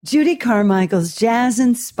Judy Carmichael's Jazz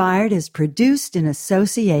Inspired is produced in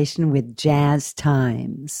association with Jazz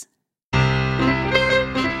Times.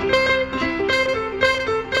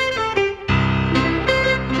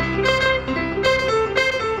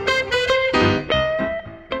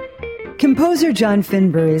 Composer John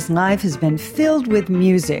Finbury's life has been filled with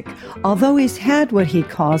music, although he's had what he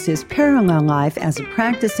calls his parallel life as a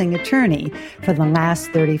practicing attorney for the last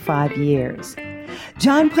 35 years.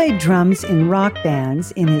 John played drums in rock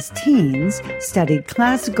bands in his teens, studied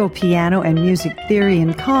classical piano and music theory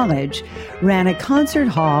in college, ran a concert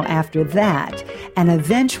hall after that, and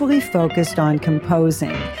eventually focused on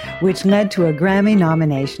composing, which led to a Grammy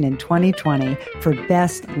nomination in 2020 for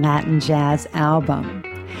Best Latin Jazz Album.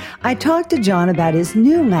 I talked to John about his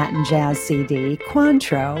new Latin jazz CD,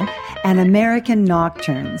 Cointreau, and American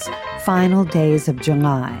Nocturnes, Final Days of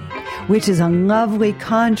July, which is a lovely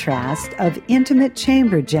contrast of intimate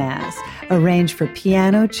chamber jazz, arranged for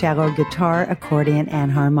piano, cello, guitar, accordion,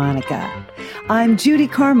 and harmonica. I'm Judy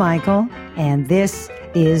Carmichael, and this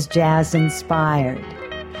is Jazz Inspired.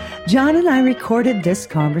 John and I recorded this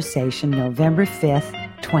conversation November 5th,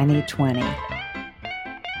 2020.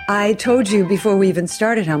 I told you before we even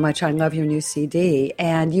started how much I love your new CD,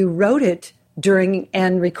 and you wrote it during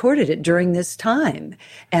and recorded it during this time.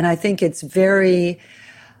 And I think it's very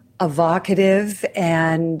evocative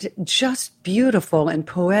and just beautiful and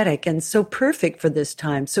poetic and so perfect for this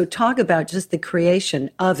time. So talk about just the creation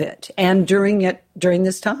of it and during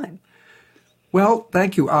this time. Well,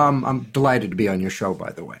 thank you. I'm delighted to be on your show,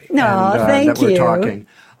 by the way. No, thank you. That we're talking.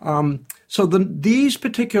 So these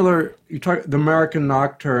particular, the American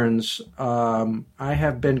Nocturnes, I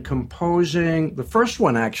have been composing. The first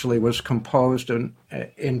one actually was composed in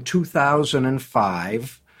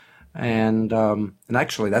 2005, and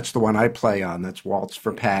actually that's the one I play on. That's Waltz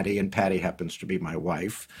for Patty, and Patty happens to be my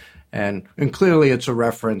wife, and clearly it's a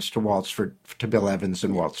reference to to Bill Evans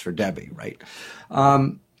and Waltz for Debbie, right?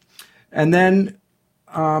 And then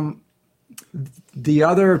the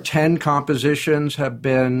other 10 compositions have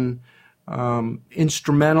been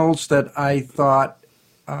instrumentals that I thought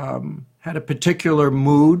had a particular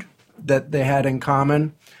mood that they had in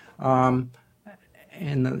common. In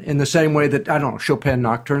the same way that, I don't know, Chopin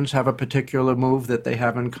Nocturnes have a particular move that they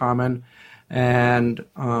have in common. And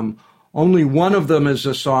only one of them is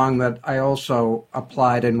a song that I also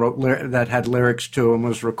applied and wrote that had lyrics to and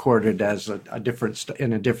was recorded as in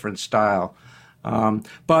a different style.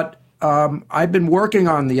 But I've been working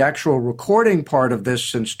on the actual recording part of this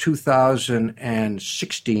since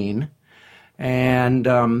 2016,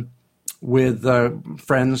 and with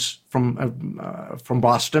friends from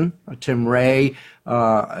Boston. Tim Ray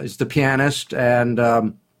is the pianist, and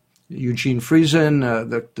Eugene Friesen,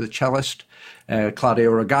 the cellist,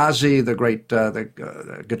 Claudio Ragazzi, the great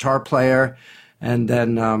the guitar player, and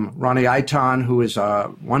then Ronnie Aitan, who is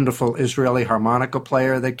a wonderful Israeli harmonica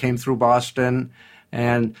player that came through Boston,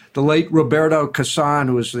 and the late Roberto Cassan,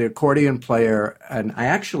 who is the accordion player. And I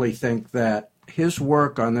actually think that his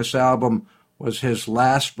work on this album was his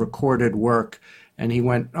last recorded work, and he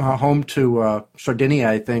went home to Sardinia,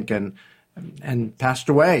 I think, and passed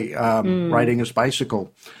away riding his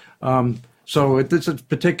bicycle. So it's a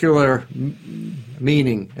particular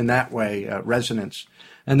meaning in that way, resonance.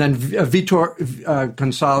 And then Vitor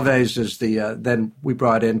Gonçalves is then we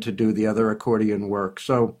brought in to do the other accordion work.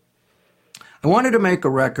 So I wanted to make a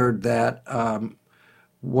record that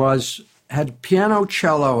had piano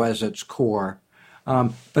cello as its core,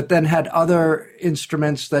 but then had other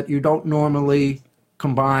instruments that you don't normally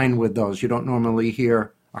combine with those. You don't normally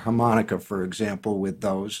hear a harmonica, for example, with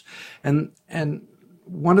those. And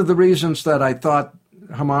one of the reasons that I thought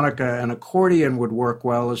harmonica and accordion would work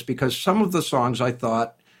well is because some of the songs I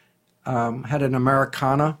thought had an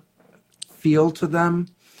Americana feel to them,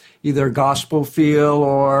 either gospel feel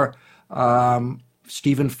or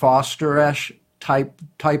Stephen Foster-ish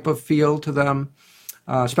type of feel to them,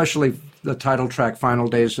 especially the title track Final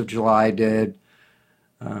Days of July did.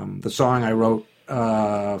 The song I wrote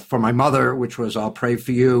for my mother, which was I'll Pray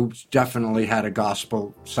for You, definitely had a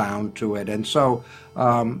gospel sound to it, and so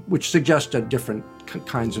which suggested different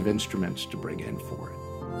kinds of instruments to bring in for it.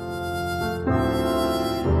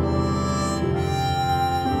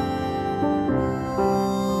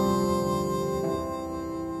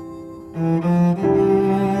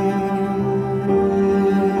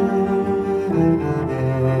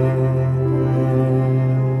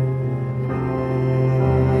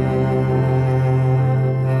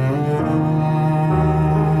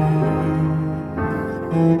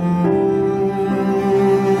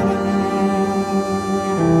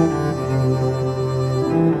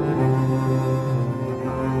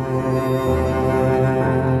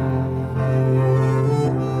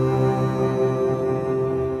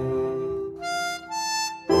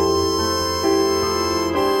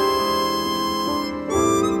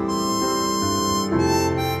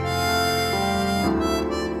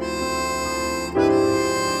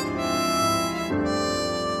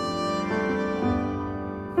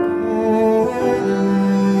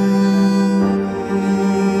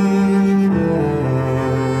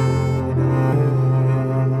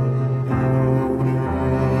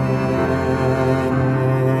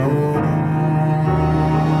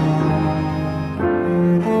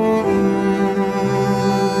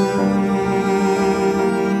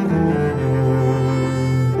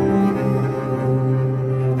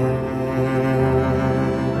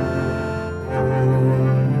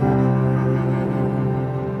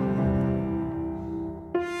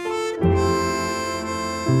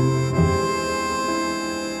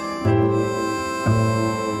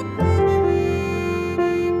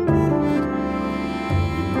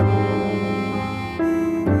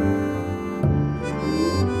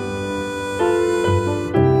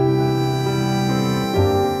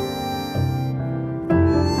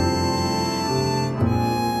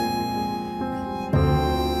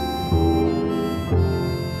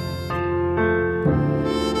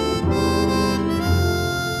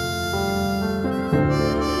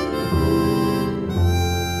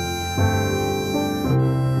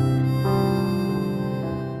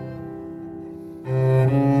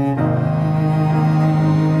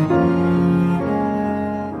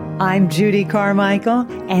 I'm Judy Carmichael,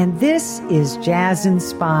 and this is Jazz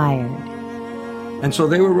Inspired. And so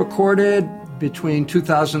they were recorded between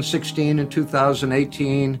 2016 and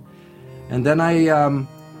 2018. And then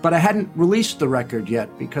but I hadn't released the record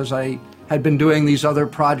yet because I had been doing these other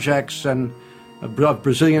projects and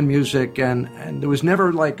Brazilian music, and there was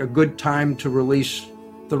never like a good time to release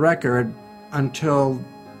the record until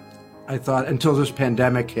this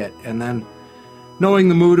pandemic hit. And then knowing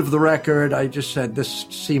the mood of the record, I just said, this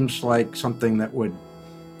seems like something that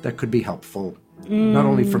could be helpful, not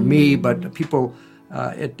only for me, but people.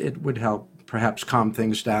 It would help perhaps calm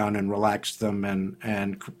things down and relax them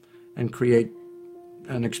and create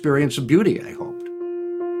an experience of beauty, I hoped.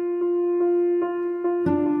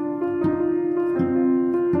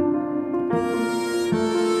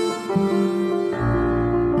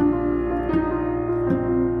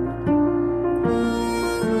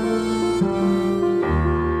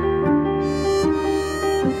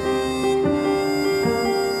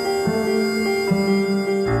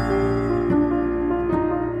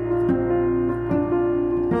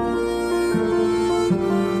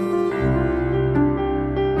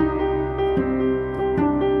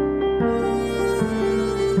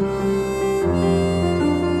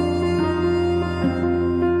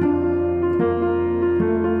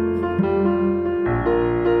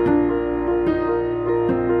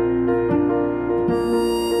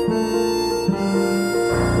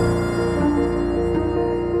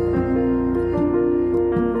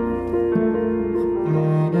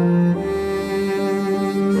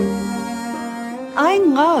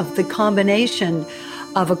 The combination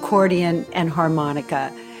of accordion and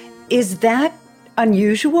harmonica. Is that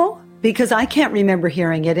unusual? Because I can't remember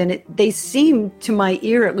hearing it, and they seem, to my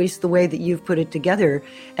ear, at least the way that you've put it together,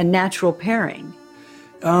 a natural pairing.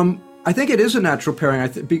 I think it is a natural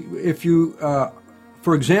pairing. If you,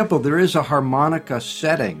 for example, there is a harmonica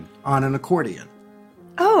setting on an accordion.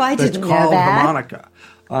 Oh, I didn't know that. That's called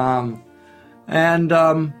harmonica.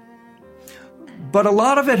 But a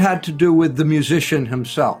lot of it had to do with the musician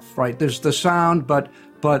himself, right? There's the sound, but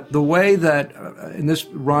the way that in this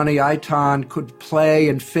Ronnie Aitan could play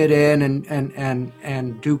and fit in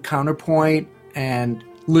and do counterpoint and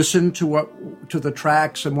listen to the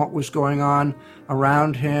tracks and what was going on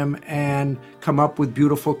around him and come up with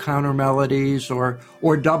beautiful counter melodies or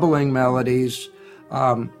doubling melodies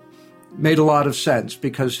made a lot of sense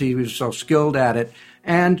because he was so skilled at it.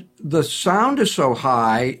 And the sound is so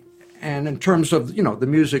high. And in terms of, the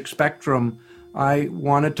music spectrum, I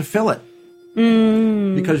wanted to fill it.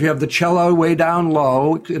 Because you have the cello way down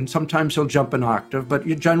low, and sometimes he'll jump an octave, but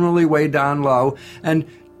you're generally way down low. And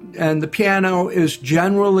the piano is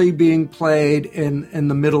generally being played in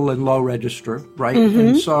the middle and low register, right? Mm-hmm.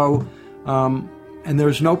 And so, and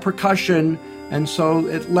there's no percussion, and so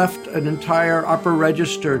it left an entire upper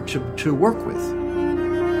register to work with.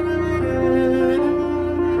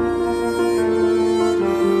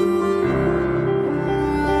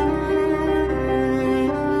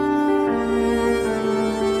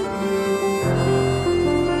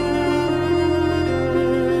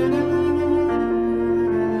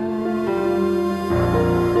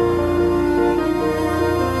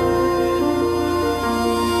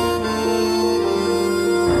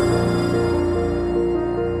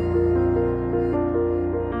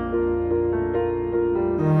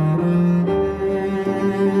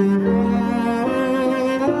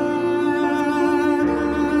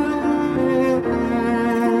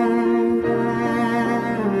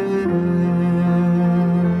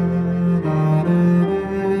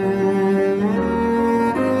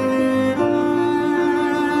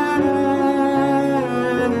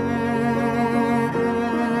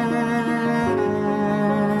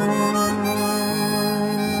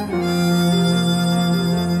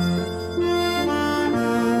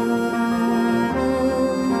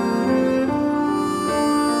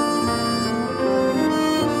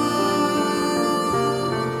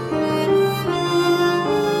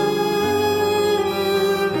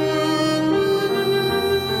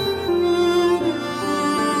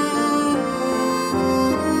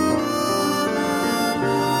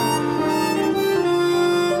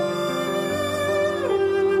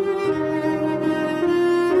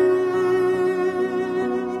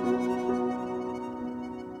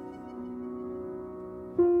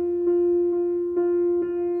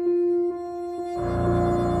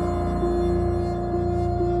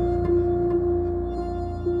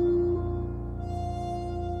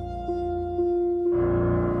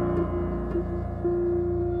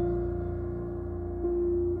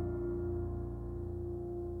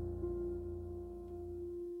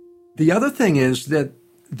 The other thing is that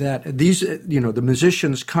these, the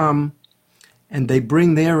musicians come and they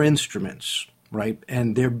bring their instruments, right?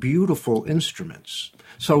 And they're beautiful instruments.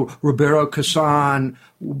 So Roberto Casson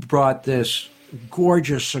brought this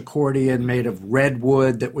gorgeous accordion made of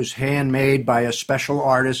redwood that was handmade by a special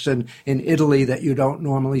artisan in Italy that you don't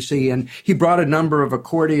normally see. And he brought a number of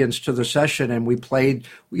accordions to the session, and we played,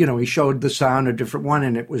 he showed the sound of a different one,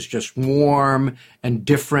 and it was just warm and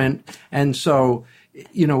different. And so,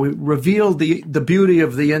 we revealed the beauty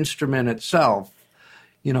of the instrument itself.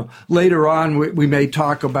 Later on, we may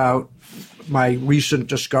talk about my recent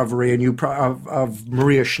discovery of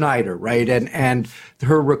Maria Schneider, right? And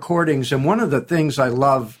her recordings. And one of the things I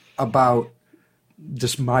love about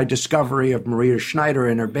my discovery of Maria Schneider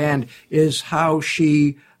and her band is how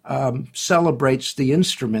she celebrates the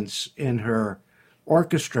instruments in her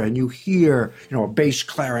orchestra. And you hear, a bass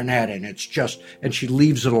clarinet, and she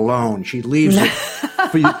leaves it alone. She leaves it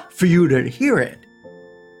for you to hear it.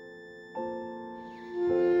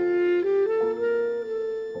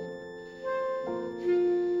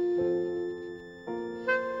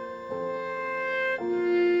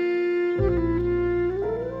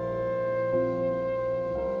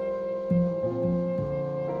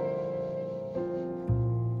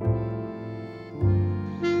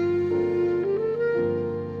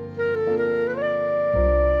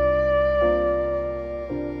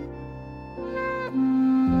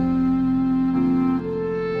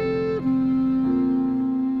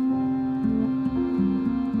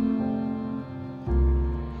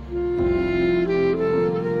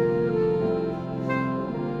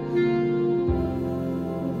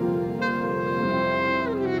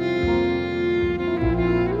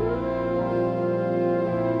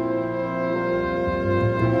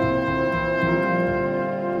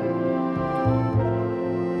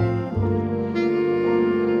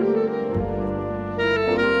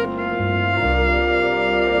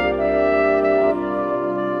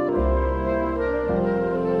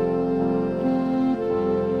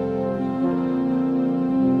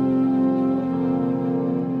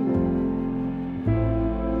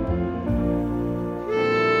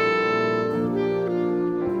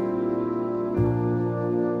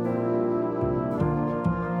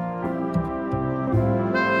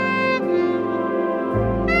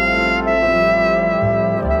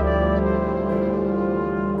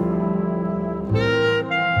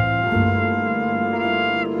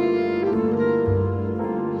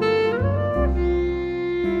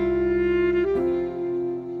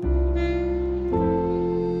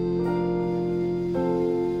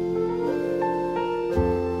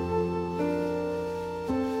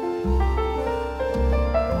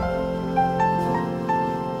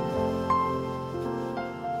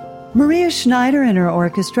 Maria Schneider and her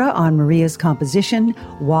orchestra on Maria's composition,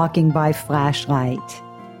 Walking by Flashlight.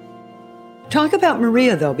 Talk about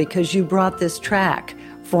Maria, though, because you brought this track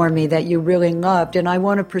for me that you really loved, and I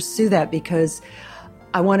want to pursue that because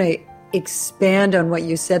I want to expand on what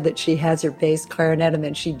you said, that she has her bass clarinet and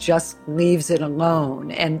then she just leaves it alone,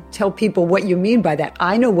 and tell people what you mean by that.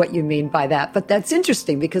 I know what you mean by that, but that's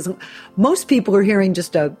interesting because most people are hearing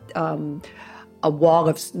just a wall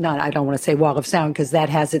of, I don't want to say wall of sound because that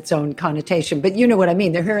has its own connotation, but you know what I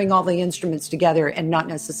mean. They're hearing all the instruments together and not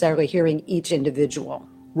necessarily hearing each individual.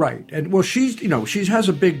 Right. And well, she has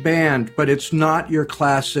a big band, but it's not your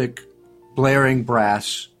classic blaring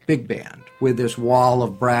brass big band with this wall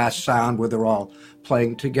of brass sound where they're all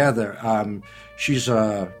playing together.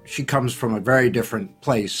 She comes from a very different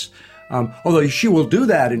place. Although she will do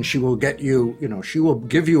that, and she will get you, she will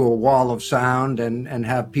give you a wall of sound and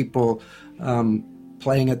have people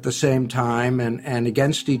playing at the same time and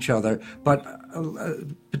against each other. But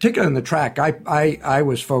particularly in the track I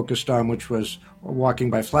was focused on, which was Walking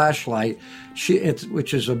by Flashlight,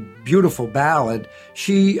 which is a beautiful ballad.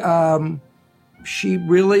 She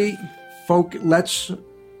really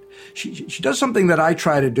she does something that I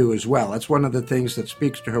try to do as well. That's one of the things that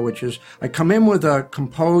speaks to her, which is I come in with a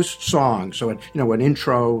composed song, so an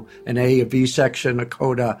intro, an A, a B section, a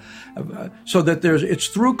coda, so that it's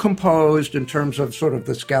through composed in terms of sort of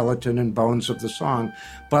the skeleton and bones of the song.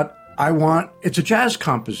 But it's a jazz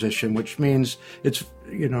composition, which means it's,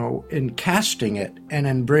 in casting it and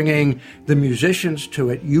in bringing the musicians to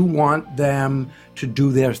it, you want them to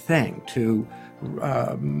do their thing, to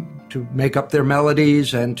make up their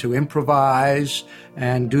melodies and to improvise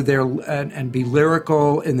and and be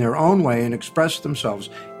lyrical in their own way and express themselves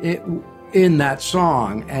in that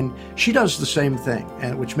song. And she does the same thing,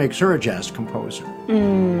 which makes her a jazz composer.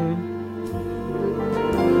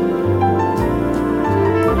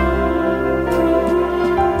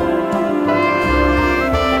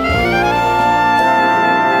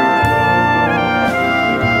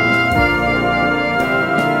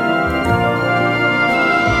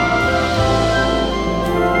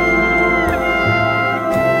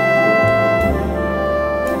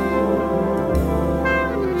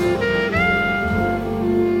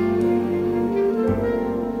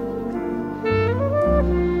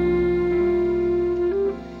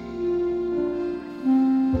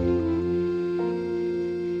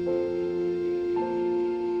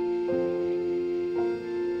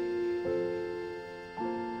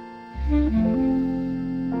 I'm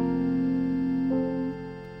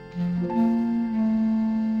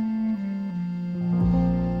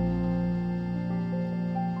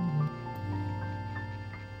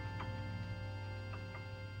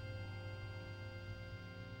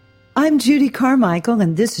Judy Carmichael,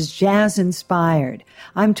 and this is Jazz Inspired.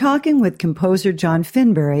 I'm talking with composer John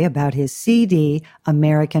Finbury about his CD,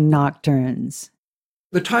 American Nocturnes.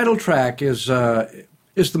 The title track is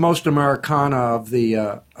the most Americana of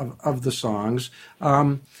the songs.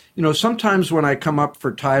 Sometimes when I come up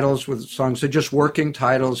for titles with songs, they're just working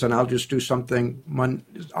titles, and I'll just do something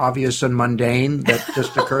obvious and mundane that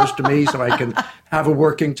just occurs to me, so I can have a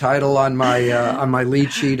working title on my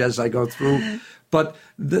lead sheet as I go through. But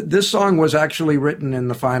this song was actually written in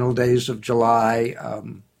the final days of July,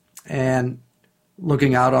 and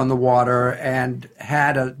looking out on the water, and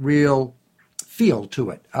had a real feel to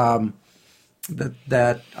it.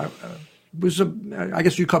 That was I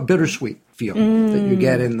guess you call bittersweet feel that you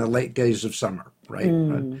get in the late days of summer, right?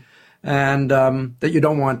 And that you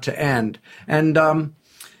don't want to end. And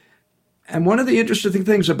one of the interesting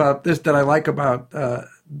things about this that I like about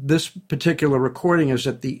this particular recording is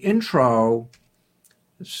that the intro.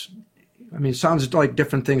 It sounds like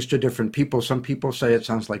different things to different people. Some people say it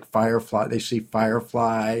sounds like firefly. They see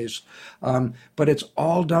fireflies, but it's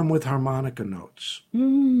all done with harmonica notes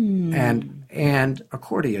and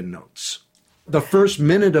accordion notes. The first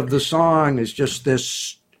minute of the song is just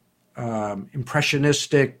this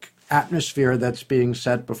impressionistic atmosphere that's being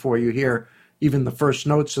set before you hear even the first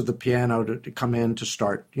notes of the piano to come in to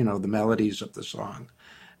start, the melodies of the song.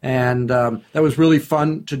 And that was really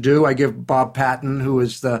fun to do. I give Bob Patton, who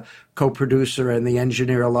is the co-producer and the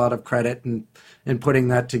engineer, a lot of credit in putting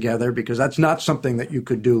that together, because that's not something that you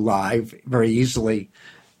could do live very easily.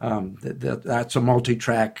 That's a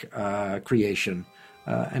multi-track creation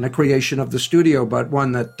and a creation of the studio, but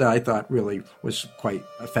one that I thought really was quite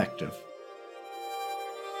effective.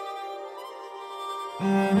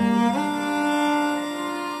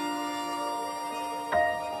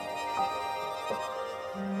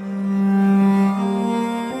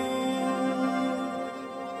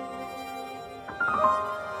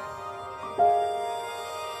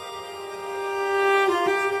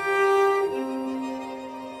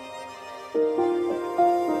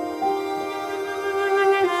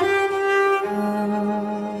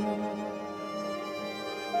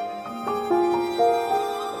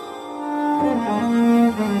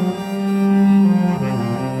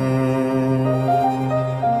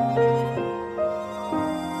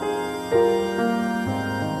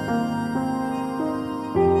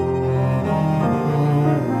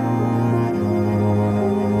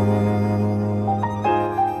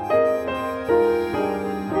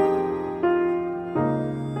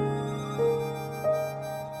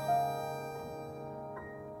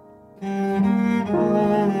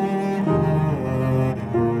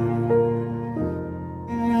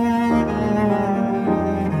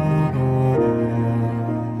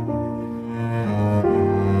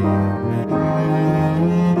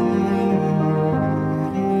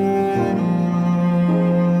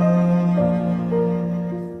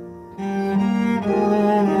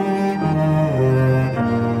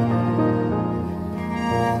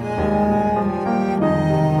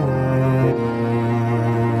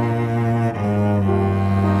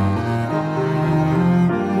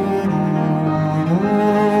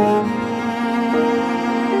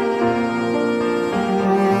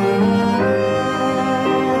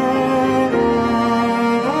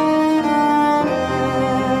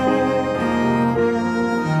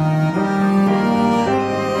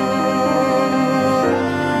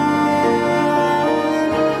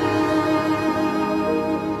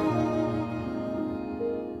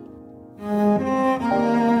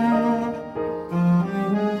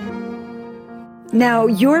 Now,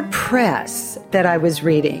 your press that I was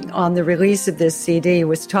reading on the release of this CD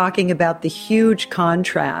was talking about the huge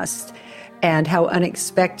contrast and how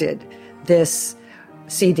unexpected this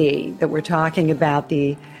CD that we're talking about,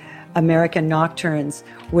 the American Nocturnes,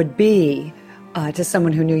 would be to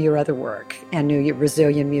someone who knew your other work and knew your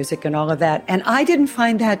Brazilian music and all of that. And I didn't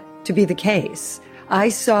find that to be the case. I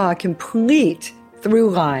saw a complete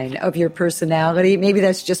through line of your personality. Maybe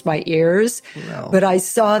that's just my ears, but I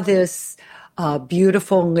saw this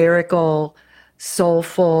beautiful, lyrical,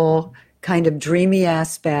 soulful, kind of dreamy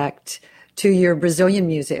aspect to your Brazilian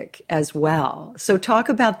music as well. So talk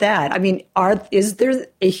about that. I mean, is there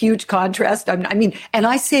a huge contrast? I mean, and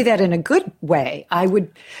I say that in a good way. I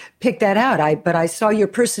would pick that out. But I saw your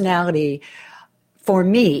personality, for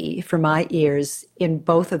me, for my ears, in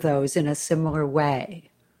both of those in a similar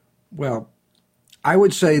way. Well, I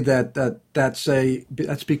would say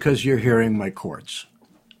that's because you're hearing my chords.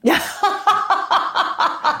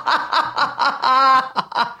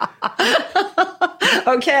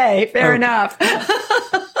 Okay, fair enough.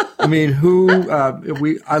 I mean,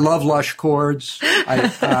 I love lush chords.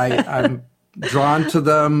 I'm drawn to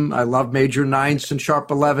them. I love major ninths and sharp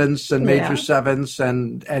 11ths and major sevenths,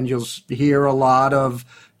 and you'll hear a lot of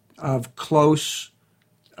close,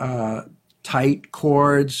 tight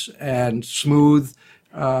chords and smooth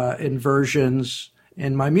inversions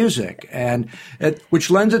in my music, and which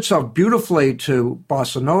lends itself beautifully to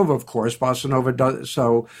bossa nova. Of course, bossa nova does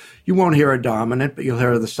so. You won't hear a dominant, but you'll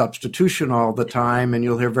hear the substitution all the time, and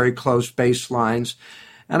you'll hear very close bass lines.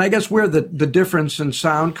 And I guess where the difference in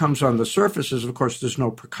sound comes on the surface is, of course, there's no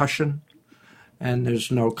percussion, and there's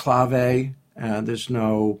no clave, there's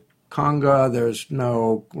no conga, there's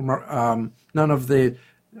no none of the.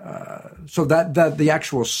 So that the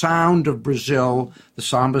actual sound of Brazil, the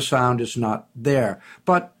samba sound, is not there.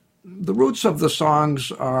 But the roots of the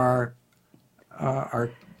songs are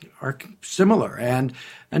similar, and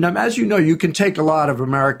as you know, you can take a lot of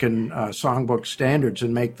American songbook standards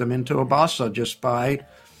and make them into a bossa just by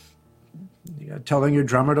telling your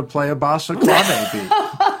drummer to play a bossa clave beat.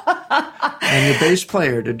 And your bass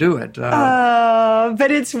player to do it.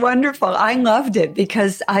 But it's wonderful. I loved it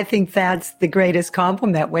because I think that's the greatest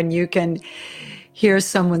compliment when you can hear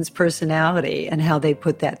someone's personality and how they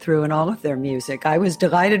put that through in all of their music. I was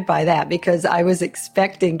delighted by that because I was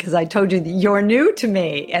expecting, because I told you that you're new to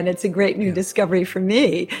me and it's a great new discovery for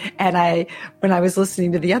me. And when I was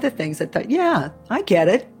listening to the other things, I thought, yeah, I get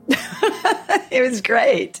it. It was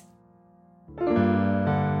great.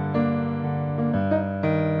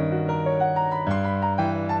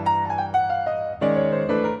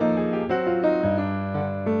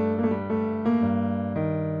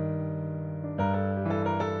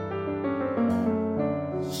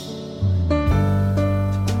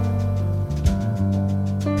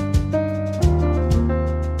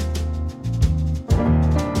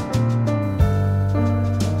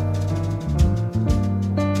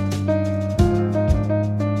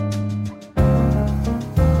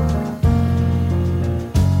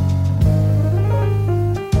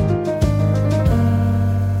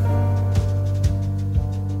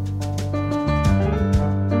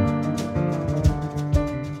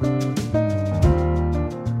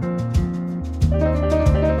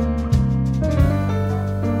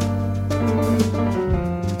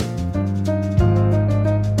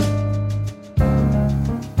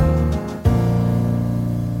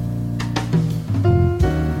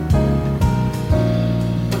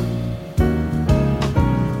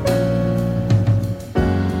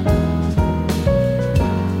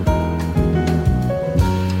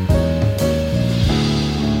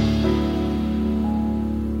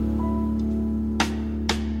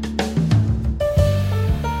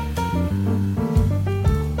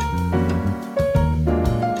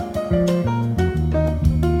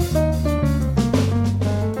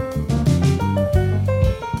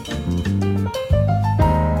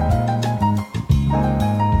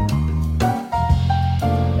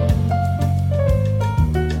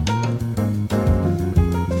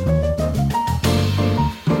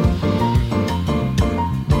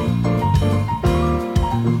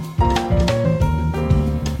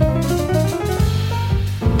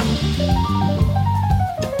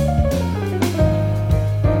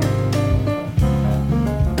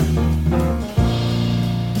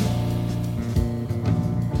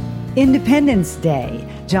 Independence Day,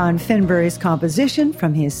 John Finbury's composition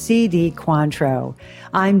from his CD Cointreau.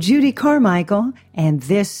 I'm Judy Carmichael, and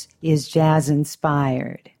this is Jazz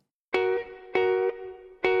Inspired.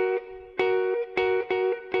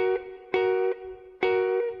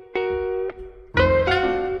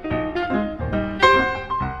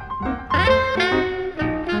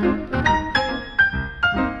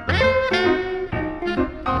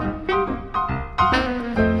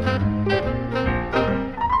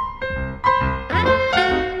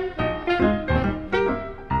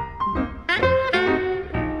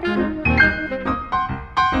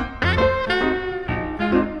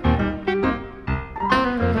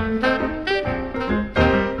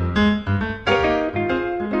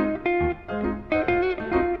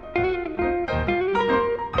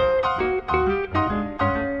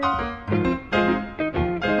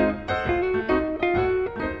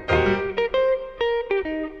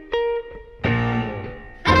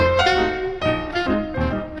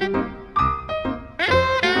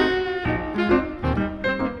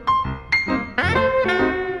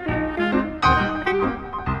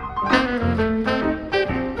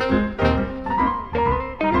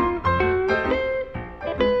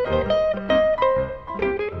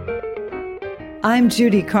 I'm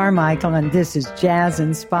Judy Carmichael, and this is Jazz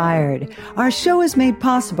Inspired. Our show is made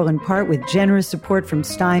possible in part with generous support from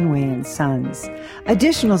Steinway & Sons.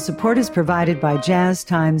 Additional support is provided by Jazz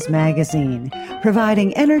Times Magazine,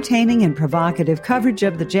 providing entertaining and provocative coverage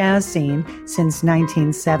of the jazz scene since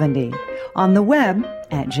 1970. On the web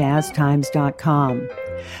at jazztimes.com.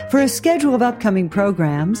 For a schedule of upcoming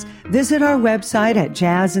programs, visit our website at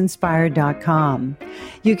jazzinspired.com.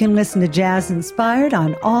 You can listen to Jazz Inspired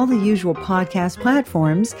on all the usual podcast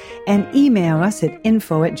platforms and email us at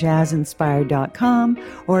info@jazzinspired.com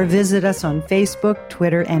or visit us on Facebook,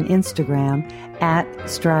 Twitter, and Instagram at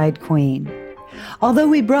Stride Queen. Although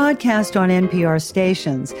we broadcast on NPR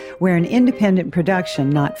stations, we're an independent production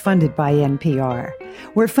not funded by NPR.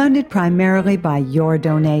 We're funded primarily by your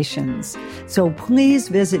donations. So please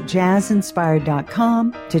visit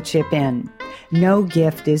jazzinspired.com to chip in. No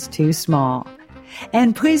gift is too small.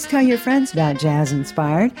 And please tell your friends about Jazz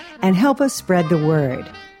Inspired and help us spread the word.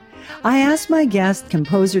 I asked my guest,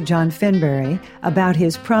 composer John Finbury, about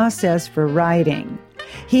his process for writing.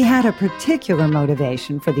 He had a particular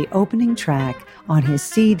motivation for the opening track on his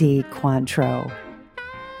CD, Cointreau.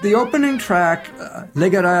 The opening track,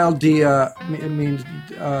 Llegará el día, means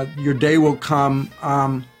Your Day Will Come,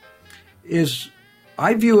 is,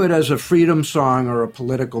 I view it as a freedom song or a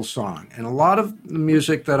political song. And a lot of the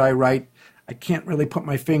music that I write, I can't really put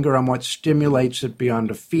my finger on what stimulates it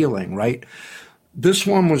beyond a feeling, right? This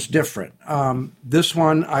one was different. This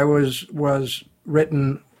one was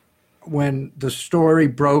written when the story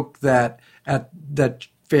broke that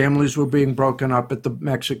families were being broken up at the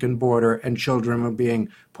Mexican border and children were being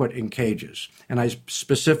put in cages. And I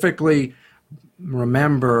specifically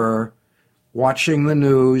remember watching the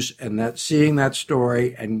news and seeing that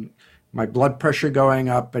story and my blood pressure going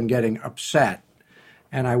up and getting upset.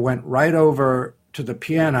 And I went right over to the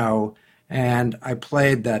piano and I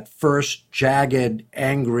played that first jagged,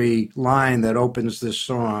 angry line that opens this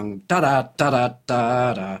song,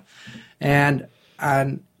 da-da-da-da-da-da. And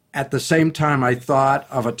at the same time, I thought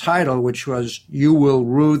of a title, which was You Will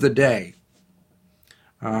Rue the Day.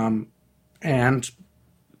 So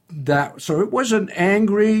it was an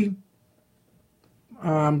angry,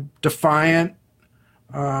 defiant,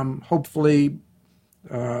 hopefully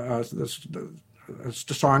it's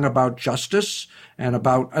a song about justice and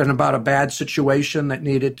about a bad situation that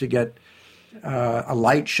needed to get a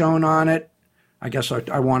light shown on it. I guess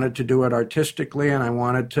I wanted to do it artistically, and I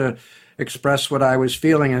wanted to express what I was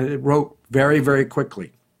feeling, and it wrote very, very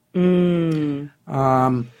quickly. The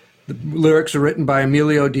lyrics are written by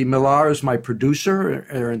Emilio de Millar, who's my producer.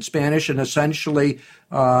 They're in Spanish, and essentially,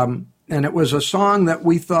 and it was a song that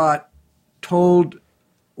we thought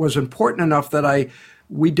was important enough that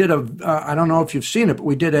we did I don't know if you've seen it, but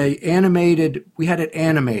we had it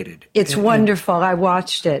animated. It's wonderful. I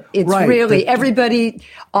watched it. It's right, really, everybody,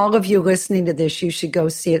 all of you listening to this, you should go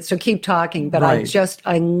see it. So keep talking, but right.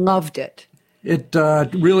 I loved it. It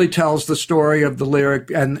really tells the story of the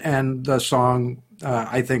lyric and the song,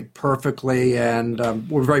 I think, perfectly. And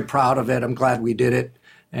we're very proud of it. I'm glad we did it.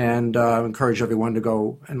 And encourage everyone to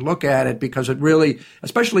go and look at it because it really,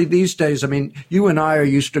 especially these days, I mean, you and I are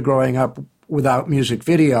used to growing up without music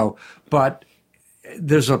video, but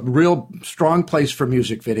there's a real strong place for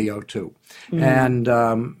music video too.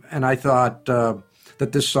 Mm-hmm. And I thought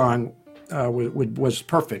that this song was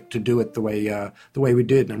perfect to do it the way we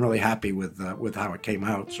did, and I'm really happy with how it came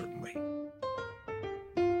out, certainly.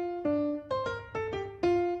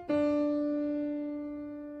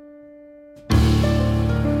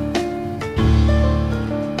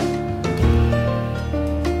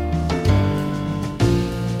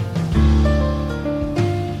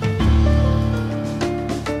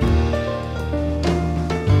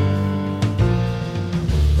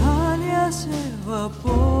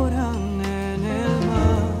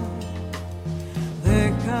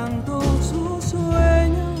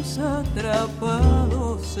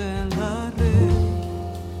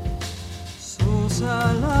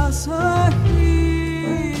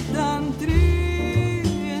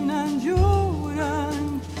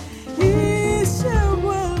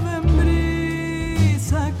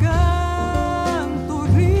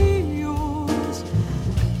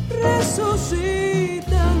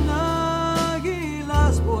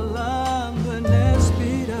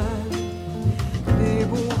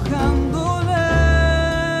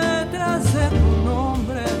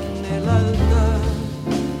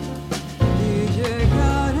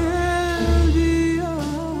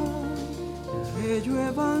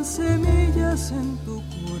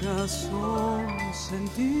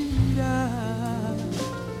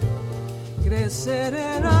 Crecer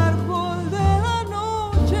el árbol de la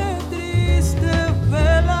noche, triste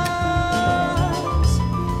vela.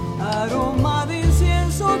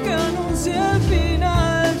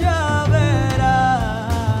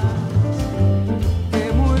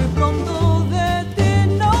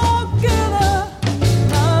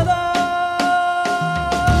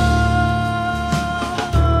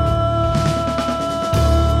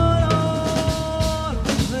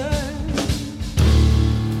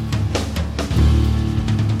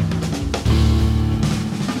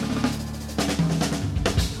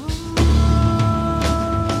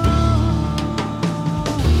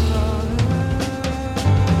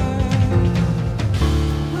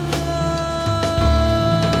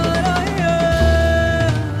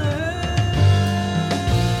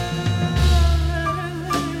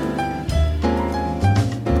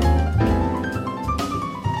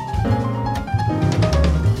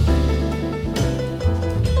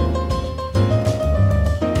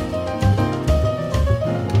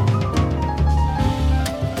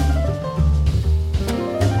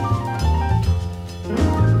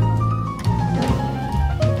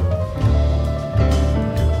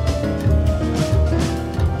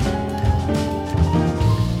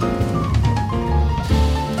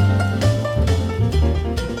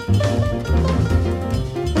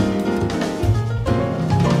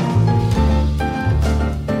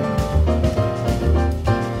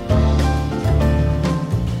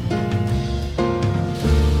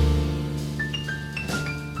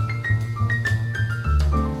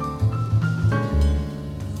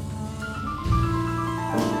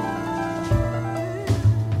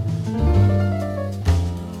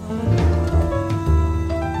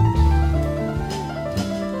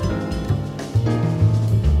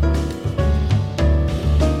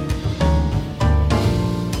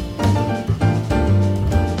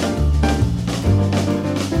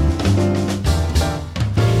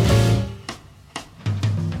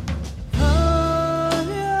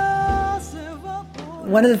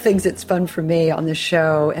 one of the things that's fun for me on the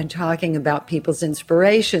show and talking about people's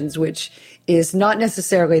inspirations, which is not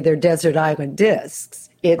necessarily their desert island discs.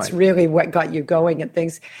 It's really what got you going and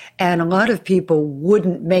things. And a lot of people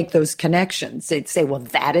wouldn't make those connections. They'd say, well,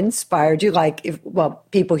 that inspired you.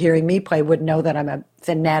 People hearing me play would know that I'm a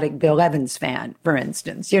fanatic Bill Evans fan, for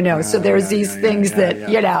instance, so there's these things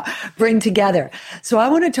that bring together. So I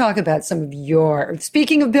want to talk about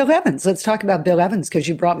speaking of Bill Evans, let's talk about Bill Evans, because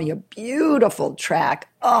you brought me a beautiful track.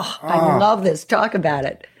 I love this. Talk about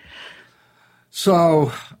it.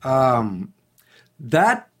 So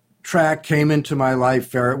that track came into my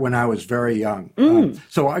life when I was very young.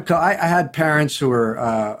 So I had parents who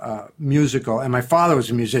were musical, and my father was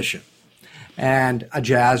a musician and a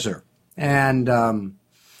jazzer. And,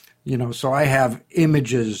 so I have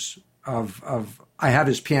images I have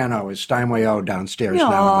his piano, his Steinway O downstairs now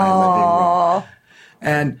in my living room.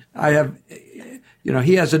 And I have,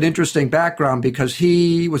 he has an interesting background because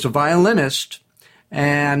he was a violinist,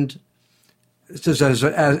 and this is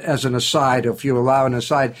as an aside, if you allow an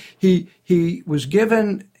aside, he was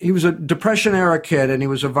a Depression-era kid, and he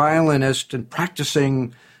was a violinist and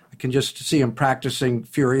practicing. I can just see him practicing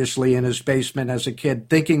furiously in his basement as a kid,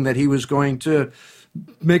 thinking that he was going to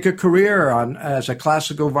make a career as a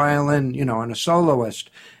classical violin, and a soloist.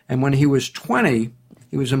 And when he was 20,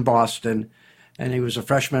 he was in Boston, and he was a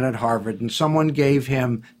freshman at Harvard, and someone gave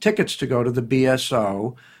him tickets to go to the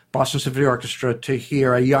BSO, Boston Symphony Orchestra, to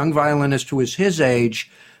hear a young violinist who was his age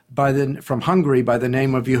from Hungary by the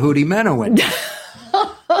name of Yehudi Menuhin.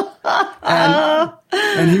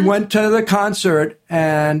 And he went to the concert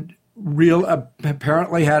and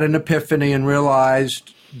apparently had an epiphany and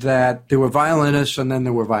realized that there were violinists and then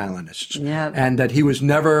there were violinists. Yep. And that he was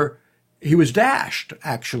dashed,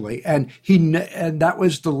 actually. And that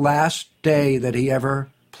was the last day that he ever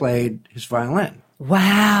played his violin.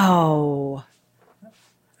 Wow.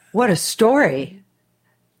 What a story.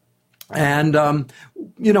 And,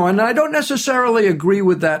 and I don't necessarily agree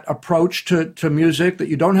with that approach to music, that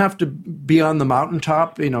you don't have to be on the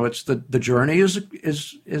mountaintop. It's the journey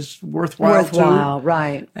is worthwhile too.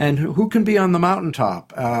 Right. And who can be on the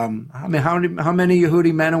mountaintop? How many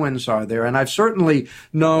Yehudi Menuhins are there? And I've certainly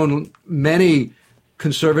known many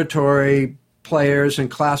conservatory players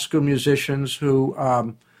and classical musicians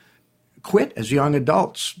who quit as young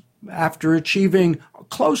adults after achieving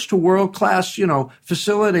close to world-class,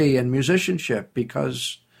 facility and musicianship,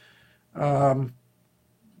 because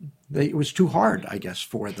it was too hard, I guess,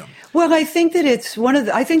 for them. Well, I think that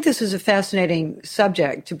I think this is a fascinating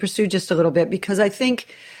subject to pursue just a little bit, because I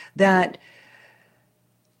think that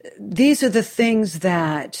these are the things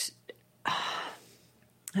that,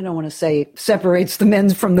 I don't want to say separates the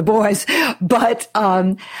men from the boys, but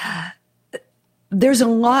there's a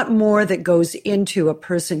lot more that goes into a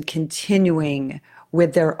person continuing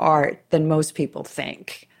with their art than most people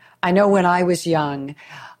think. I know when I was young,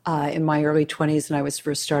 in my early 20s, and I was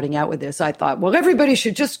first starting out with this, I thought, well, everybody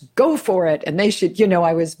should just go for it. And they should,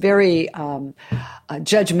 I was very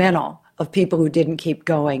judgmental of people who didn't keep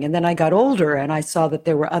going. And then I got older and I saw that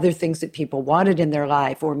there were other things that people wanted in their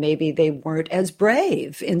life, or maybe they weren't as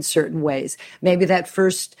brave in certain ways. Maybe that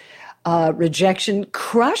first rejection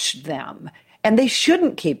crushed them and they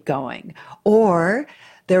shouldn't keep going. Or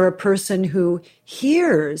they're a person who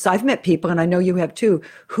hears, I've met people, and I know you have too,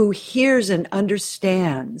 who hears and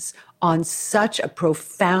understands on such a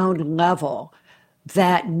profound level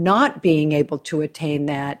that not being able to attain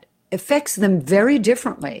that affects them very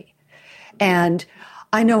differently. And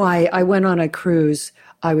I know I went on a cruise.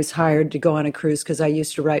 I was hired to go on a cruise because I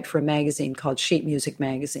used to write for a magazine called Sheet Music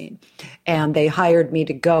Magazine. And they hired me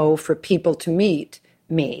to go for people to meet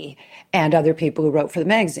me and other people who wrote for the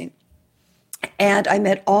magazine. And I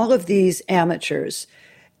met all of these amateurs,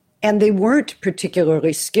 and they weren't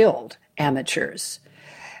particularly skilled amateurs,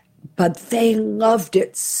 but they loved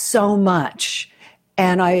it so much.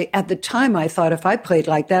 And at the time, I thought if I played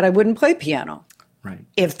like that, I wouldn't play piano. Right.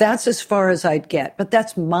 If that's as far as I'd get, but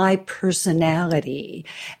that's my personality.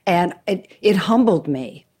 And it humbled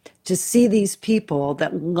me to see these people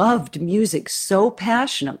that loved music so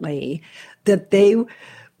passionately that they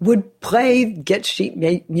would get Sheet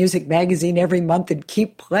Music Magazine every month and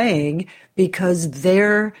keep playing because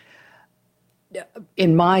their,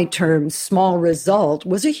 in my terms, small result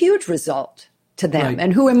was a huge result to them. Right.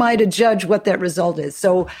 And who am I to judge what that result is?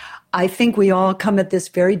 So I think we all come at this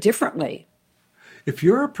very differently. If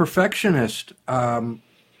you're a perfectionist,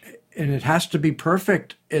 and it has to be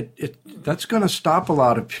perfect, that's going to stop a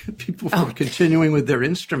lot of people from continuing with their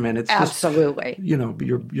instrument. It's absolutely. Just,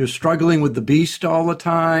 you're struggling with the beast all the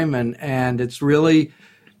time, and it's really,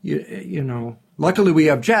 luckily we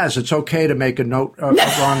have jazz. It's okay to make a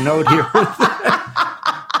wrong note here.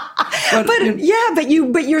 but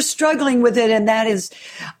you're struggling with it, and that is,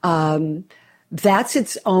 that's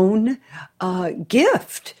its own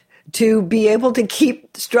gift to be able to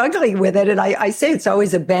keep struggling with it. And I say it's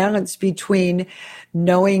always a balance between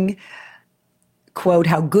knowing, quote,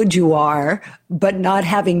 how good you are, but not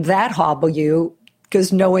having that hobble you,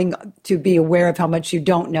 because knowing to be aware of how much you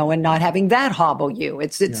don't know and not having that hobble you.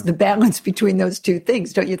 It's the balance between those two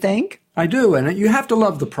things, don't you think? I do, and you have to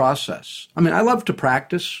love the process. I mean, I love to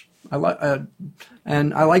practice.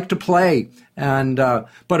 And I like to play. And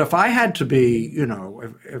but if I had to be,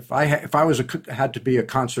 if I had to be a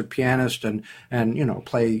concert pianist and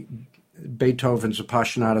play Beethoven's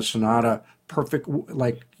Appassionata Sonata perfect,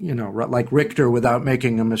 like Richter, without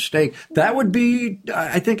making a mistake, that would be,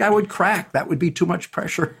 I think I would crack. That would be too much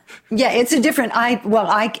pressure. Yeah, it's a different,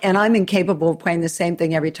 I'm incapable of playing the same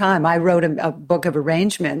thing every time. I wrote a book of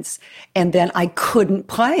arrangements, and then I couldn't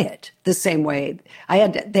play it the same way.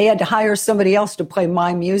 They had to hire somebody else to play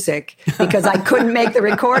my music because I couldn't make the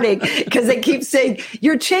recording, because they keep saying,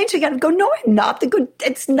 you're changing it. I go, no, I'm not.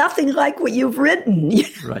 It's nothing like what you've written.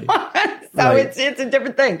 Right. So it's a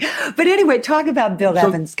different thing. But anyway, talk about Bill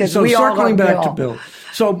Evans, because we all circling love back to Bill.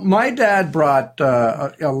 So my dad brought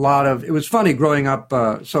a lot of. It was funny growing up.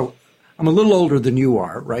 So I'm a little older than you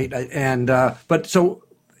are, right? But so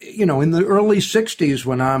in the early '60s,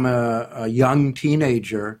 when I'm a young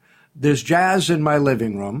teenager, there's jazz in my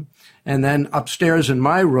living room, and then upstairs in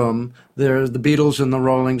my room, there's the Beatles and the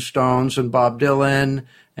Rolling Stones and Bob Dylan,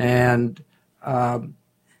 and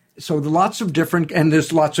so lots of different, and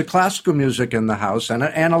there's lots of classical music in the house, and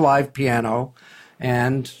a live piano,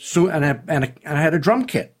 and I had a drum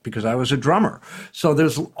kit because I was a drummer. So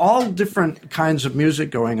there's all different kinds of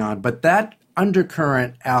music going on. But that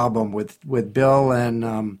Undercurrent album with Bill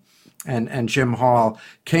and Jim Hall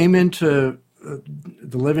came into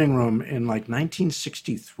the living room in like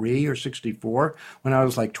 1963 or 64 when I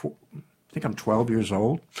was like, I think I'm 12 years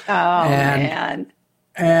old. Oh, man.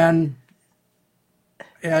 And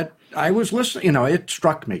I was listening, it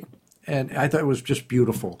struck me, and I thought it was just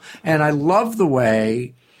beautiful. And I love the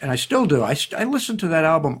way, and I still do, I listen to that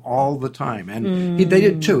album all the time. And they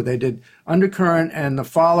did too. They did Undercurrent, and the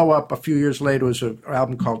follow-up a few years later was an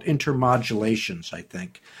album called Intermodulations, I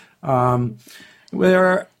think,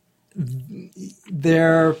 where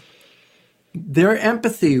their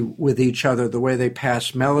empathy with each other, the way they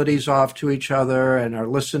pass melodies off to each other and are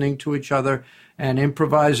listening to each other and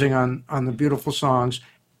improvising on the beautiful songs,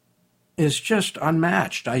 is just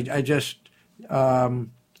unmatched. I just,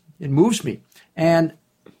 it moves me. And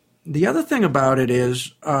the other thing about it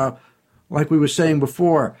is, like we were saying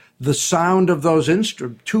before, the sound of those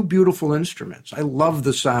two beautiful instruments. I love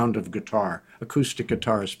the sound of guitar, acoustic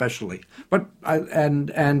guitar especially. But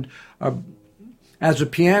as a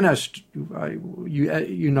pianist,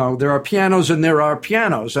 there are pianos and there are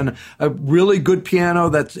pianos, and a really good piano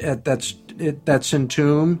that's in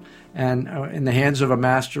tune and in the hands of a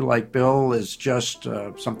master like Bill is just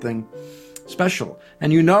something special.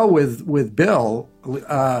 And with Bill,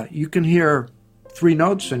 you can hear three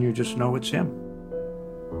notes and you just know it's him.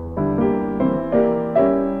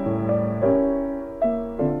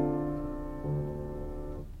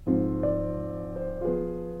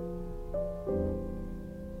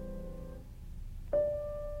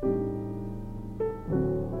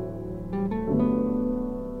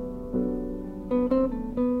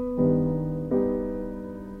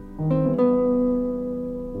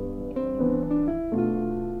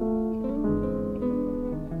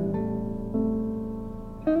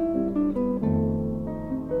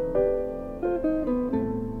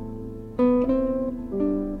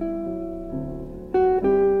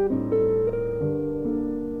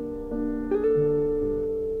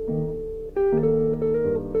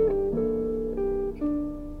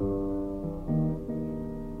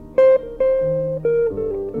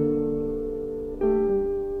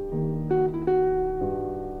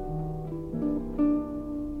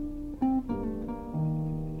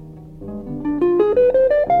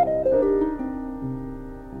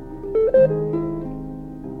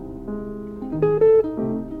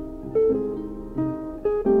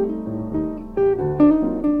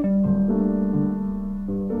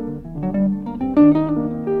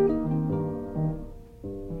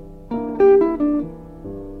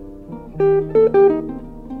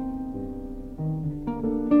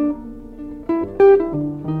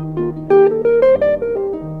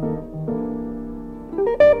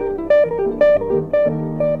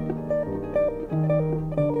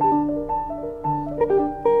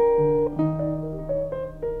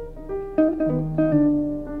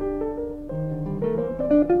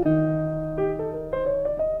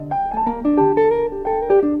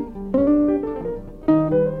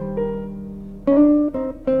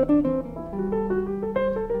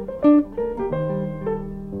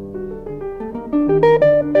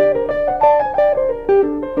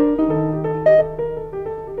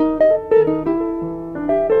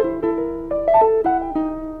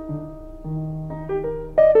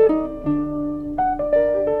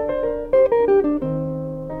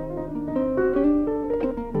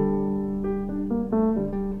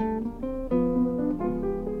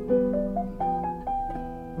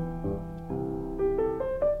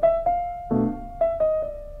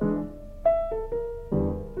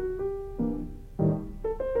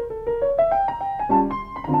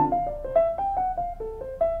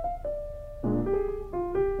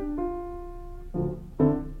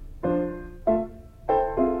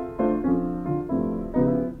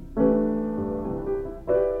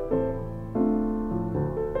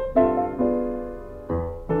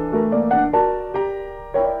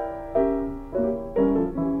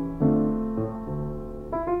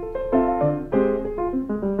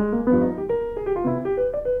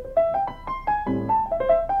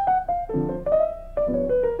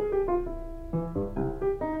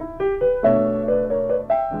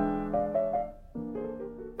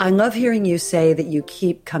 love hearing you say that you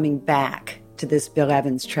keep coming back to this Bill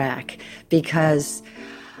Evans track, because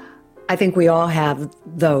I think we all have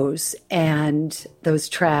those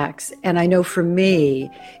tracks. And I know for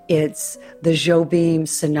me, it's the Jobim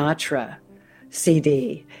Sinatra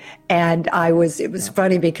CD. And it was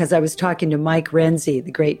funny because I was talking to Mike Renzi,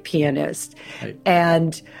 the great pianist, right.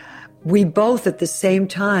 And we both at the same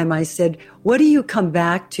time, I said, what do you come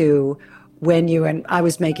back to when you, and I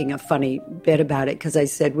was making a funny bit about it because I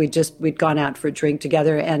said we'd gone out for a drink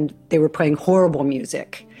together and they were playing horrible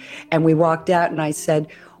music. And we walked out and I said,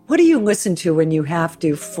 what do you listen to when you have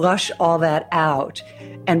to flush all that out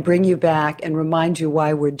and bring you back and remind you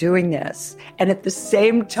why we're doing this? And at the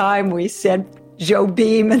same time, we said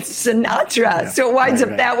Jobim and Sinatra. Yeah, so it winds up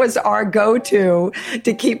that was our go-to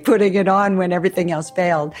to keep putting it on when everything else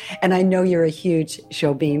failed. And I know you're a huge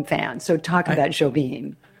Jobim fan. So talk about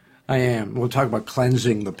Jobim. I am. We'll talk about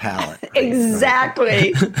cleansing the palate. Right?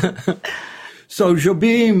 Exactly. So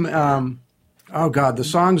Jobim, oh God, the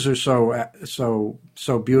songs are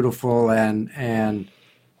so beautiful, and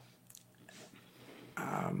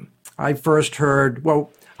I first heard. Well,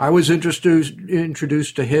 I was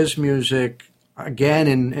introduced to his music again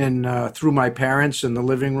in through my parents in the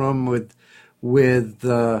living room with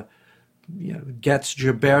Getz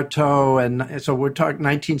Gilberto, and so we're talking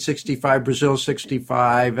 1965, Brazil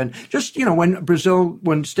 65, and just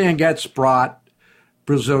when Stan Getz brought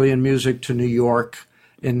Brazilian music to New York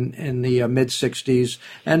in the mid 60s,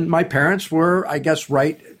 and my parents were, I guess,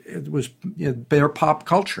 right. It was their pop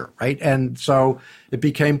culture, right, and so it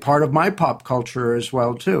became part of my pop culture as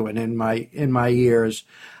well too, and in my ears,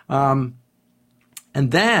 and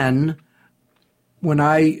then when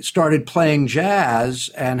I started playing jazz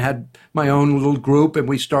and had my own little group, and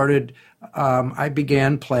we started, I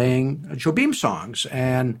began playing Jobim songs,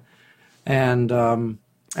 and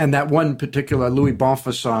that one particular Louis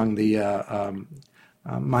Bonfa song, the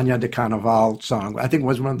Manhã de Carnaval song, I think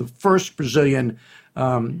was one of the first Brazilian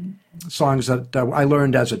songs that I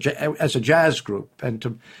learned as a jazz group,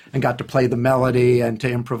 and got to play the melody and to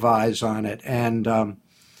improvise on it, and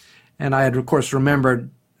I had of course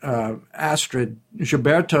remembered Astrid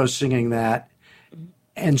Gilberto singing that,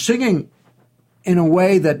 and singing in a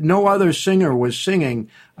way that no other singer was singing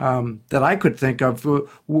that I could think of,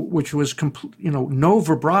 which was no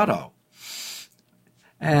vibrato,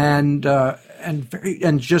 and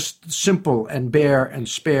just simple and bare and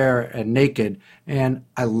spare and naked, and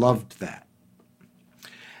I loved that.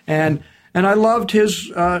 And I loved his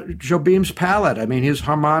Jobim's palette. I mean, his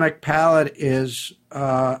harmonic palette is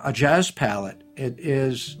a jazz palette. It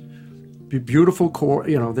is beautiful chord,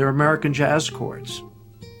 they're American jazz chords.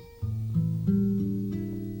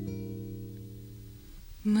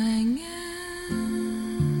 Manhã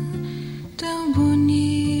tão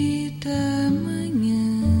bonita, manhã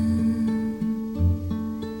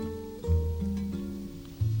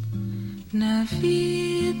na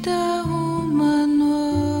vida uma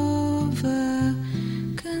nova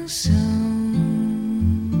canção,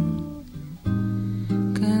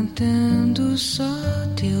 cantando só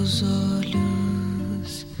teus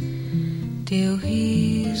olhos, teu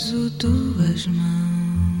riso, tuas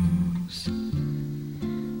mãos,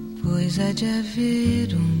 pois há de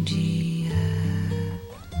haver um dia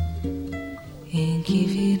em que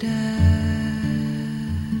virás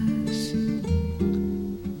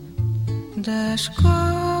das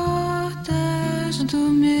cordas do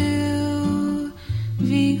meu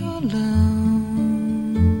violão,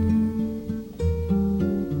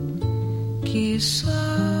 que só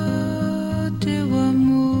teu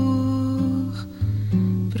amor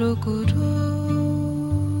procurou.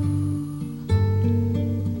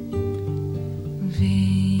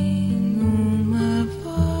 Vem uma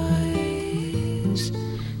voz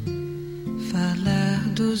falar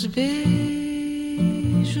dos beijos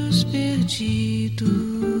perdidos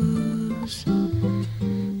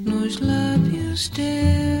nos lábios teus.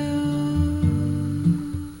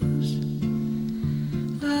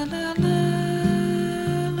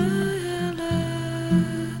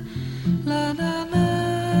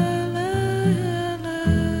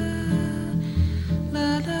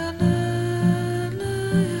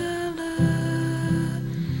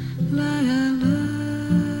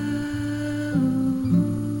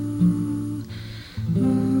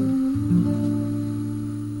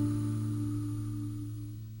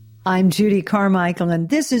 I'm Judy Carmichael, and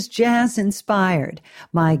this is Jazz Inspired.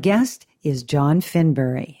 My guest is John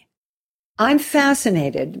Finbury. I'm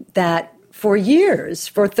fascinated that for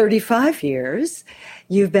 35 years,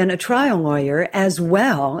 you've been a trial lawyer as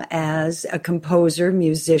well as a composer,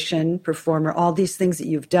 musician, performer, all these things that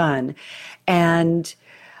you've done. And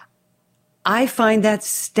I find that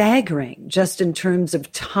staggering just in terms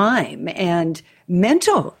of time and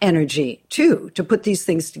mental energy too, to put these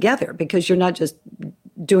things together, because you're not just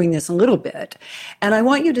doing this a little bit. And I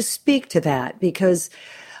want you to speak to that, because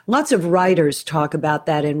lots of writers talk about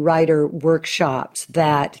that in writer workshops,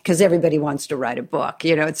 that because everybody wants to write a book,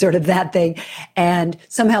 it's sort of that thing. And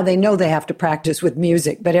somehow they know they have to practice with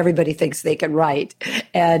music, but everybody thinks they can write.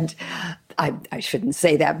 And I shouldn't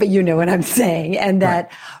say that, but you know what I'm saying. And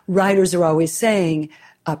that writers are always saying,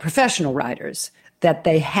 professional writers, that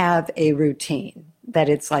they have a routine, that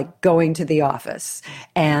it's like going to the office,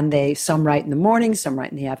 and some write in the morning, some write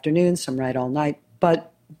in the afternoon, some write all night,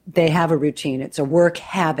 but they have a routine. It's a work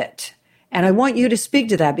habit. And I want you to speak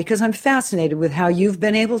to that, because I'm fascinated with how you've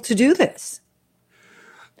been able to do this.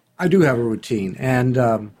 I do have a routine. And,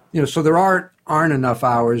 so there aren't enough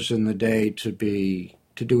hours in the day to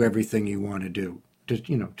do everything you want to do.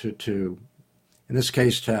 To in this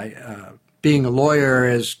case, being a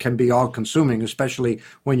lawyer can be all consuming, especially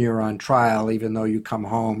when you're on trial. Even though you come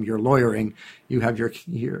home, you're lawyering, you have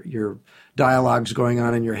your dialogues going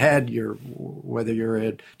on in your head. Whether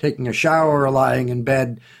you're taking a shower or lying in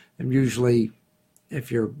bed, and usually,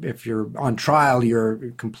 if you're on trial,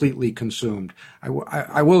 you're completely consumed.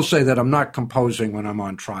 I will say that I'm not composing when I'm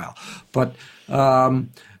on trial, but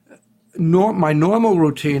my normal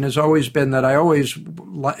routine has always been that I always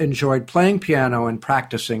enjoyed playing piano and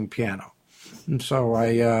practicing piano, and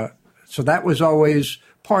so so that was always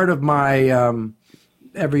part of my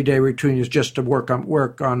everyday routine, is just to work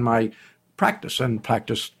on my practice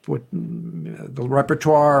what the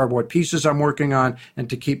repertoire, what pieces I'm working on, and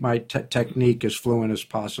to keep my technique as fluent as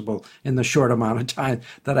possible in the short amount of time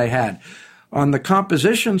that I had. On the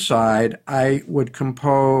composition side, I would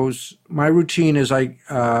compose. My routine is I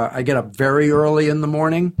get up very early in the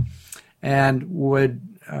morning, and would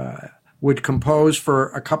compose for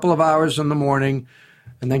a couple of hours in the morning,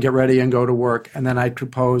 and then get ready and go to work, and then I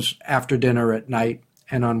compose after dinner at night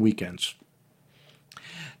and on weekends.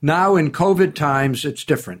 Now in COVID times, it's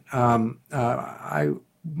different. My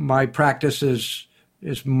practice is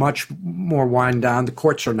much more wind down. The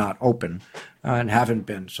courts are not open and haven't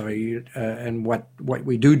been. So and what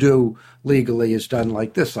we do legally is done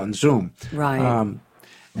like this on Zoom. Right.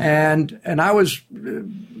 And I was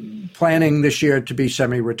planning this year to be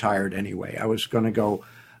semi-retired anyway. I was going to go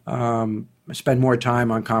spend more time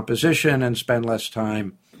on composition and spend less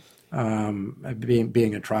time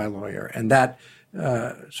being a trial lawyer. And that.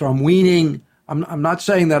 So I'm weaning. I'm not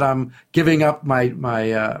saying that I'm giving up my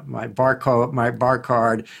bar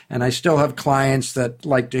card, and I still have clients that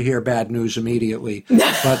like to hear bad news immediately.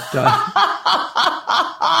 But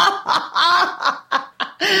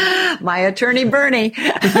my attorney Bernie.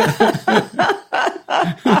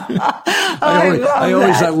 I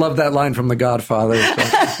always love that line from The Godfather. So.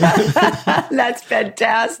 That's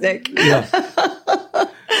fantastic. Yeah.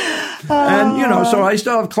 And so I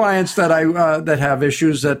still have clients that that have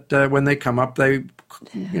issues that when they come up, they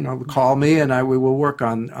call me, and we will work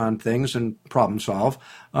on things and problem solve.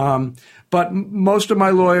 But most of my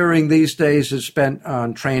lawyering these days is spent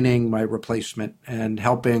on training my replacement and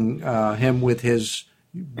helping him with his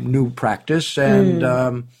new practice, and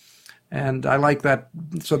I like that.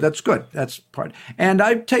 So that's good. That's part. And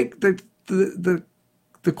I take the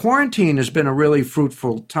quarantine has been a really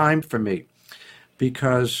fruitful time for me,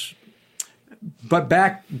 because. But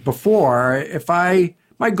back before, my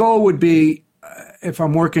goal would be, if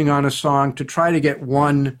I'm working on a song, to try to get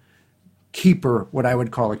one keeper, what I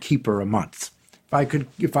would call a keeper, a month.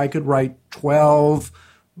 If I could write 12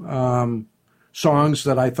 songs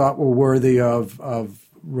that I thought were worthy of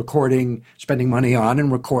recording, spending money on,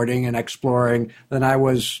 and recording and exploring, then that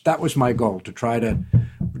was my goal, to try to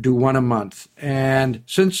do one a month. And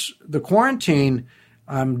since the quarantine,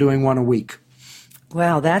 I'm doing one a week.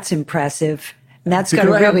 Wow, that's impressive. And that's going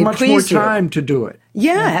to really please you. Because I have much more time to do it.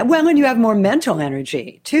 Yeah, well, and you have more mental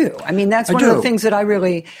energy, too. I mean, that's one of the things that I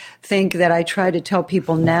really think that I try to tell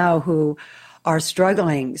people now who are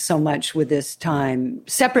struggling so much with this time,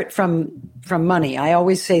 separate from money. I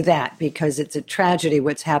always say that, because it's a tragedy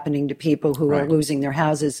what's happening to people who are losing their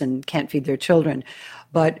houses and can't feed their children.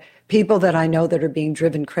 But people that I know that are being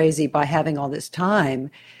driven crazy by having all this time,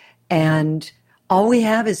 and all we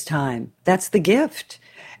have is time. That's the gift.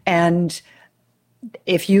 And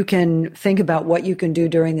if you can think about what you can do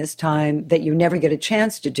during this time that you never get a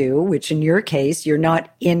chance to do, which in your case, you're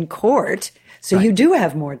not in court, so you do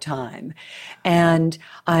have more time. And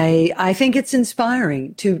I think it's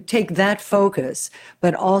inspiring to take that focus.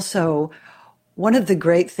 But also, one of the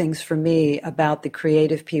great things for me about the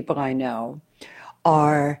creative people I know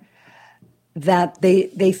are that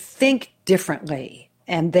they think differently.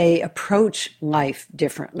 and they approach life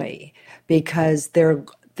differently because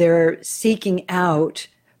they're seeking out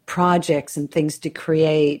projects and things to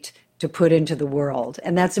create, to put into the world.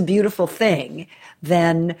 And that's a beautiful thing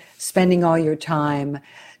than spending all your time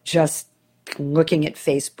just looking at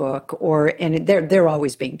Facebook and they're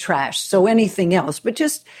always being trashed. So anything else, but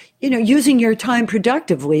just, using your time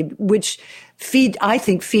productively, which I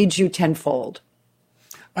think feeds you tenfold.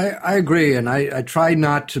 I agree. And I try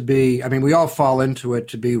not to be, we all fall into it,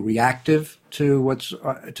 to be reactive to what's,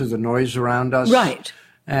 to the noise around us. Right.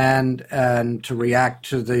 And to react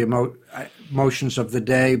to the emotions of the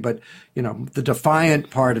day. But, the defiant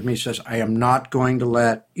part of me says, I am not going to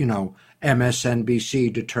let,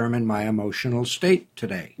 MSNBC determine my emotional state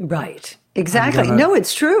today. Right. Exactly. No,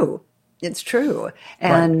 it's true. It's true.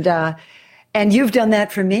 And, right. And you've done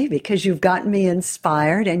that for me because you've gotten me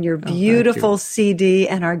inspired, and your beautiful CD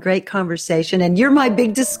and our great conversation. And you're my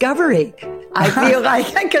big discovery. I feel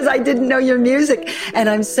like, because I didn't know your music, and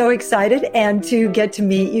I'm so excited. And to get to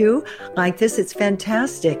meet you like this, it's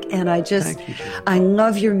fantastic. And I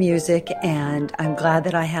love your music, and I'm glad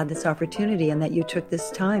that I had this opportunity and that you took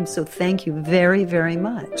this time. So thank you very, very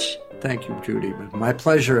much. Thank you, Judy. My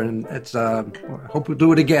pleasure. And it's, I hope we'll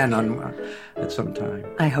do it again at some time.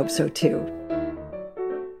 I hope so too.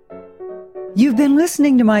 You've been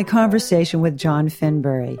listening to my conversation with John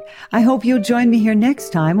Finbury. I hope you'll join me here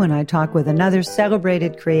next time when I talk with another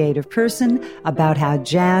celebrated creative person about how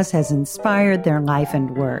jazz has inspired their life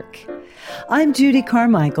and work. I'm Judy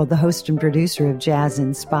Carmichael, the host and producer of Jazz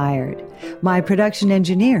Inspired. My production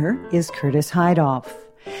engineer is Curtis Heidoff.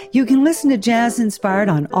 You can listen to Jazz Inspired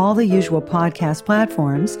on all the usual podcast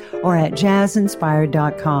platforms or at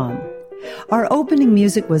jazzinspired.com. Our opening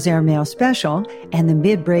music was Airmail Special, and the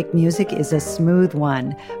mid-break music is a smooth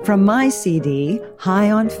one from my CD,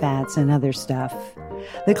 High on Fats and Other Stuff.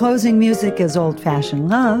 The closing music is Old Fashioned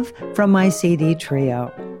Love from my CD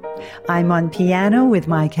Trio. I'm on piano with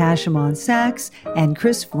Mike Hashem on sax and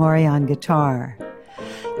Chris Flory on guitar.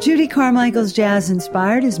 Judy Carmichael's Jazz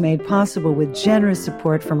Inspired is made possible with generous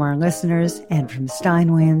support from our listeners and from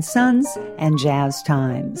Steinway & Sons and Jazz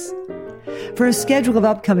Times. For a schedule of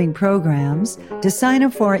upcoming programs, to sign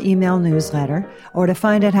up for our email newsletter, or to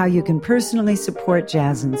find out how you can personally support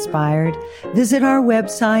Jazz Inspired, visit our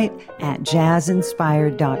website at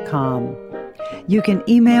jazzinspired.com. You can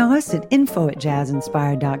email us at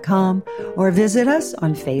info@jazzinspired.com or visit us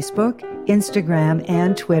on Facebook, Instagram,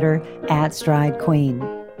 and Twitter at Stride Queen.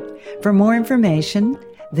 For more information,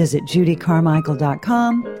 visit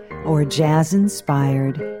judycarmichael.com or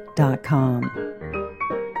jazzinspired.com.